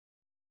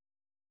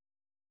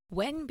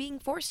When being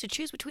forced to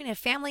choose between a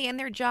family and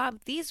their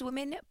job, these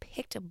women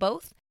picked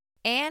both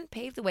and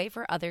paved the way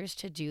for others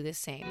to do the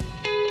same.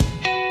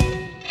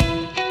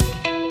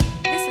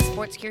 This is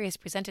Sports Curious,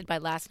 presented by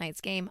Last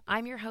Night's Game.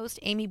 I'm your host,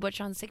 Amy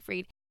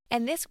Butchon-Siegfried,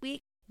 and this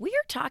week we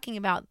are talking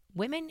about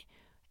women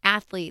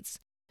athletes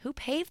who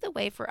paved the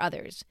way for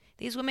others.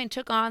 These women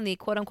took on the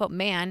quote-unquote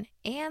man,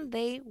 and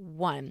they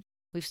won.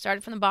 We've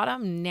started from the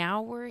bottom,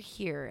 now we're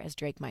here, as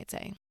Drake might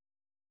say.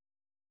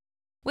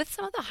 With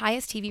some of the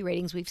highest TV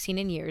ratings we've seen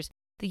in years,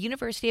 the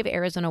University of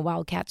Arizona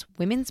Wildcats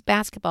women's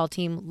basketball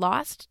team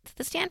lost to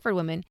the Stanford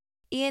women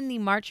in the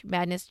March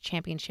Madness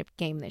Championship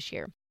game this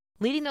year.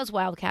 Leading those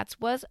Wildcats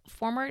was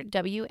former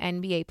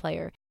WNBA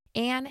player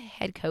and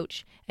head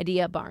coach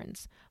Adia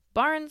Barnes.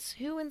 Barnes,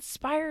 who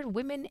inspired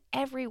women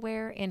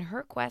everywhere in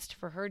her quest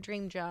for her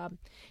dream job.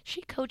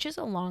 She coaches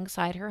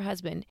alongside her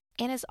husband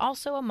and is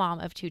also a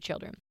mom of 2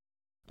 children.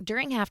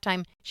 During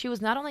halftime, she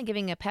was not only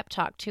giving a pep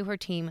talk to her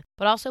team,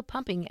 but also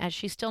pumping as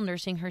she's still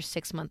nursing her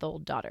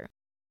 6-month-old daughter.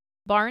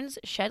 Barnes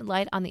shed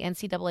light on the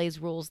NCAA's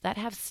rules that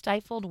have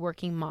stifled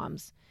working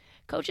moms.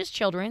 Coaches'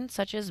 children,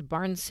 such as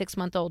Barnes'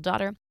 6-month-old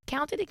daughter,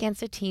 counted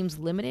against a team's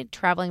limited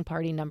traveling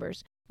party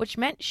numbers, which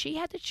meant she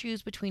had to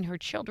choose between her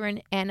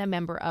children and a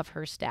member of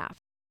her staff.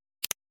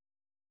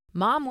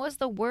 Mom was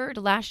the word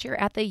last year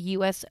at the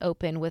U.S.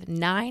 Open, with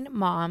 9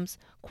 moms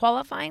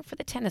qualifying for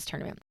the tennis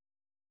tournament.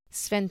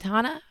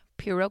 Svetlana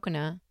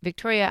Pyrokina,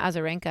 Victoria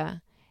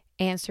Azarenka,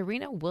 and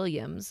Serena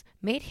Williams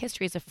made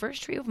history as the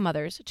first trio of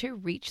mothers to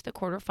reach the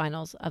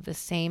quarterfinals of the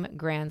same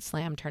Grand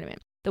Slam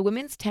tournament. The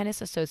Women's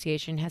Tennis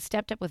Association has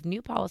stepped up with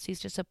new policies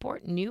to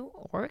support new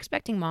or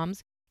expecting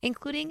moms,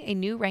 including a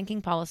new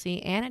ranking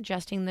policy and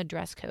adjusting the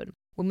dress code.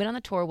 Women on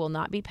the tour will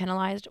not be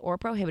penalized or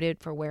prohibited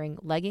for wearing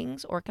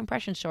leggings or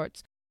compression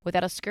shorts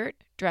without a skirt,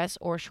 dress,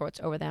 or shorts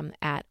over them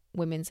at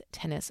Women's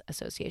Tennis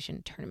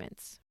Association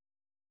tournaments.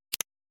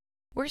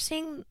 We're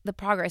seeing the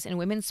progress in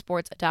women's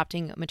sports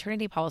adopting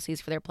maternity policies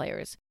for their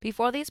players.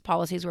 Before these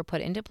policies were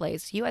put into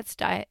place, you had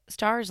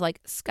stars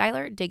like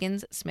Skylar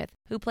Diggins-Smith,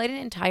 who played an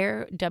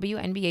entire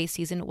WNBA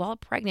season while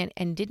pregnant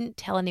and didn't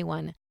tell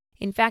anyone.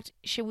 In fact,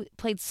 she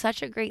played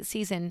such a great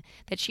season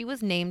that she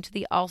was named to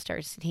the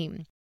All-Stars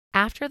team.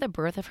 After the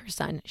birth of her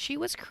son, she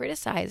was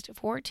criticized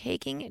for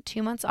taking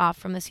 2 months off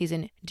from the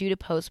season due to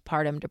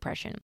postpartum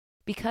depression.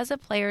 Because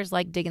of players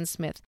like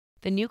Diggins-Smith,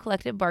 the new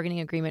collective bargaining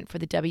agreement for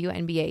the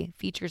WNBA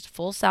features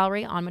full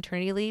salary on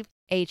maternity leave,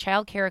 a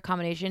child care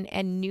accommodation,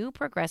 and new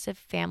progressive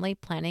family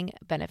planning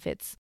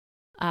benefits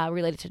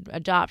related to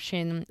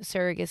adoption,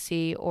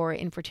 surrogacy, or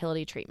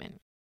infertility treatment.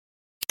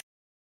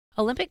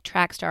 Olympic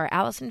track star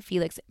Allyson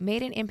Felix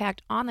made an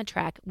impact on the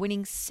track,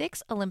 winning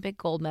 6 Olympic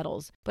gold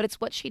medals, but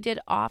it's what she did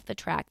off the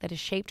track that has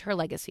shaped her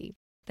legacy.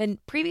 The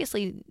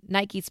previously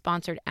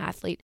Nike-sponsored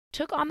athlete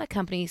took on the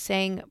company,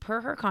 saying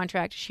per her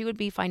contract she would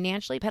be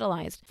financially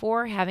penalized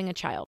for having a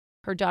child.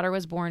 Her daughter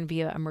was born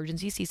via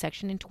emergency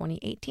C-section in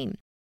 2018.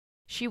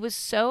 She was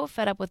so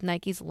fed up with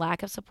Nike's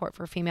lack of support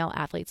for female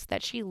athletes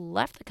that she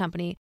left the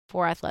company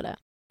for Athleta.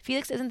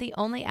 Felix isn't the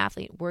only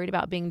athlete worried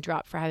about being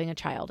dropped for having a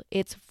child.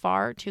 It's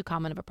far too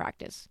common of a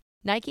practice.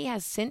 Nike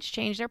has since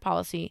changed their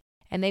policy,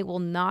 and they will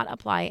not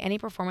apply any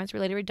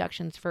performance-related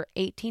reductions for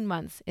 18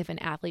 months if an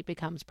athlete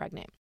becomes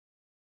pregnant.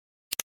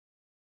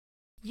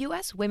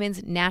 U.S.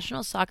 women's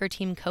national soccer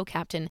team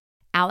co-captain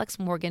Alex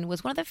Morgan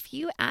was one of the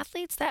few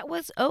athletes that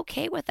was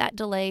okay with that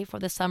delay for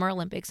the Summer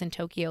Olympics in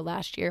Tokyo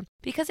last year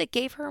because it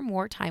gave her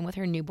more time with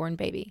her newborn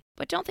baby.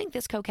 But don't think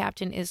this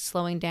co-captain is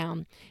slowing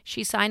down.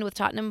 She signed with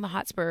Tottenham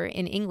Hotspur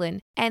in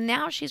England, and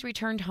now she's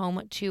returned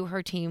home to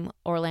her team,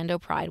 Orlando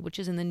Pride, which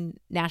is in the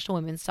National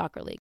Women's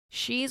Soccer League.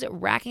 She's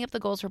racking up the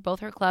goals for both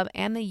her club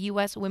and the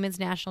U.S. women's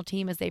national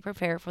team as they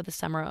prepare for the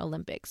Summer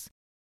Olympics.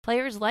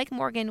 Players like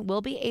Morgan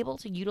will be able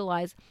to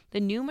utilize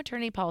the new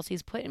maternity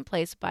policies put in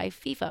place by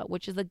FIFA,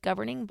 which is the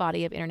governing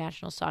body of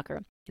international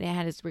soccer, and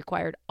it has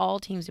required all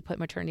teams to put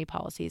maternity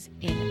policies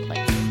in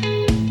place.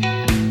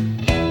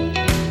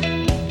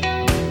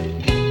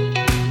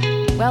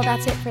 Well,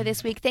 that's it for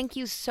this week. Thank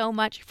you so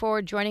much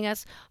for joining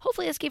us.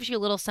 Hopefully this gives you a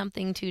little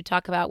something to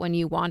talk about when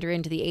you wander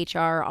into the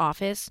HR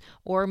office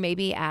or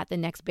maybe at the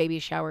next baby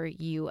shower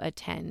you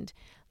attend.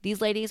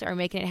 These ladies are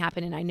making it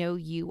happen, and I know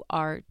you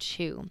are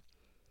too.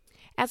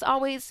 As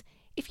always,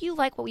 if you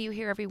like what you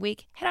hear every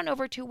week, head on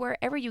over to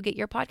wherever you get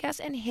your podcasts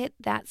and hit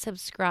that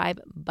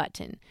subscribe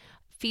button.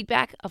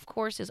 Feedback, of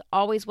course, is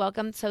always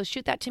welcome, so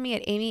shoot that to me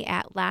at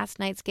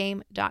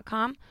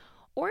amy@lastnightsgame.com.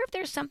 Or if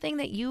there's something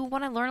that you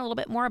want to learn a little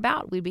bit more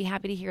about, we'd be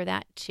happy to hear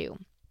that too.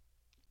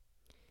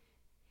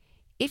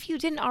 If you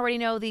didn't already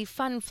know, the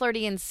fun,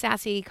 flirty, and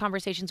sassy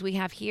conversations we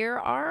have here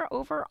are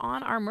over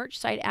on our merch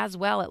site as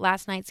well at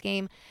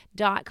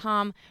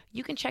lastnightsgame.com.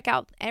 You can check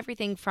out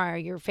everything for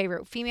your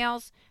favorite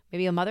females,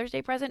 maybe a Mother's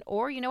Day present,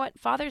 or you know what,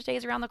 Father's Day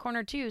is around the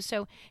corner too.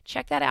 So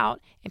check that out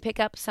and pick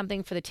up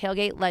something for the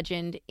tailgate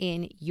legend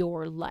in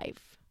your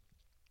life.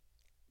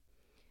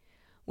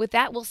 With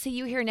that, we'll see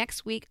you here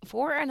next week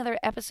for another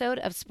episode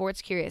of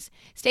Sports Curious.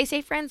 Stay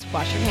safe, friends.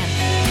 Wash your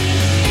hands.